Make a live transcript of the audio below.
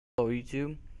Hello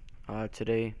YouTube.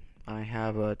 Today I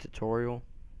have a tutorial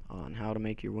on how to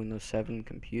make your Windows 7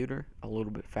 computer a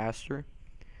little bit faster.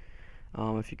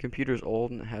 If your computer is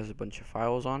old and it has a bunch of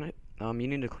files on it, you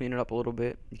need to clean it up a little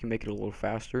bit. You can make it a little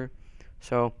faster.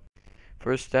 So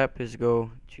first step is go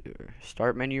to your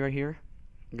start menu right here,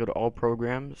 go to all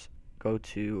programs, go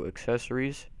to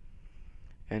accessories,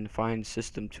 and find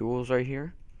system tools right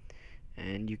here.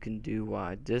 And you can do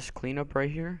disk cleanup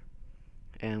right here.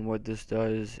 And what this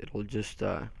does, it'll just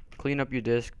clean up your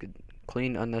disk,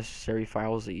 clean unnecessary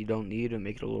files that you don't need, and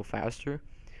make it a little faster.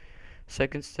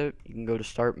 Second step, you can go to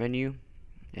start menu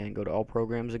and go to all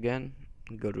programs again,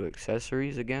 go to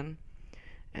accessories again,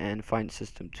 and find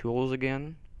system tools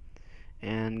again,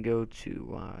 and go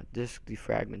to disk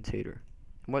defragmentator.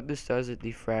 What this does, it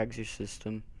defrags your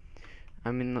system.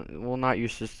 Well, not your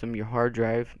system, your hard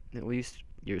drive, at least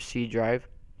your C drive.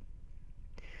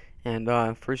 And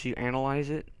first you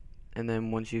analyze it, and then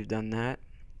once you've done that,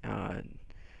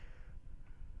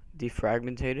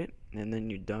 defragmentate it, and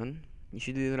then you're done. You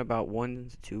should do that about 1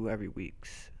 to 2 every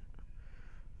weeks.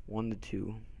 1 to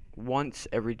 2. Once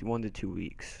every 1 to 2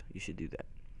 weeks, you should do that.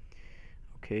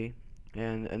 Okay?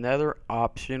 And another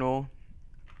optional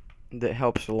that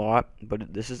helps a lot,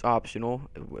 but this is optional,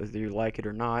 whether you like it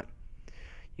or not.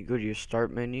 You go to your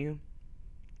start menu,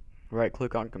 right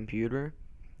click on computer,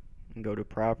 and go to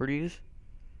properties,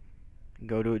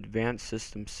 go to advanced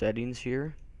system settings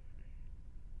here,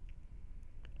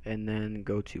 and then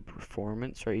go to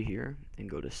performance right here and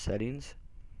go to settings,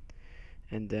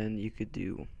 and then you could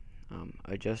do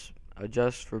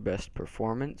adjust for best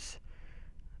performance,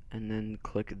 and then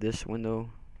click this window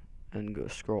and go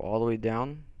scroll all the way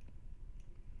down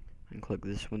and click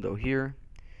this window here.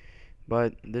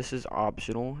 But this is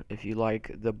optional. If you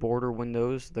like the border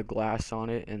windows, the glass on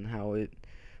it, and how it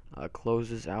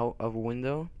closes out of a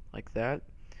window like that,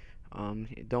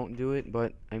 don't do it.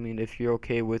 But if you're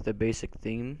okay with the basic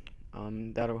theme,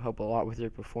 that'll help a lot with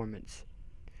your performance.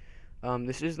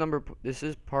 This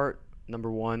is part number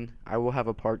 1. I will have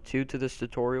a part 2 to this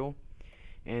tutorial,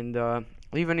 and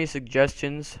leave any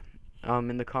suggestions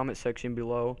in the comment section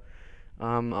below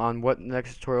on what the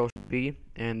next tutorial should be.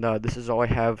 And this is all I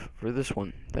have for this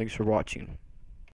one. Thanks for watching.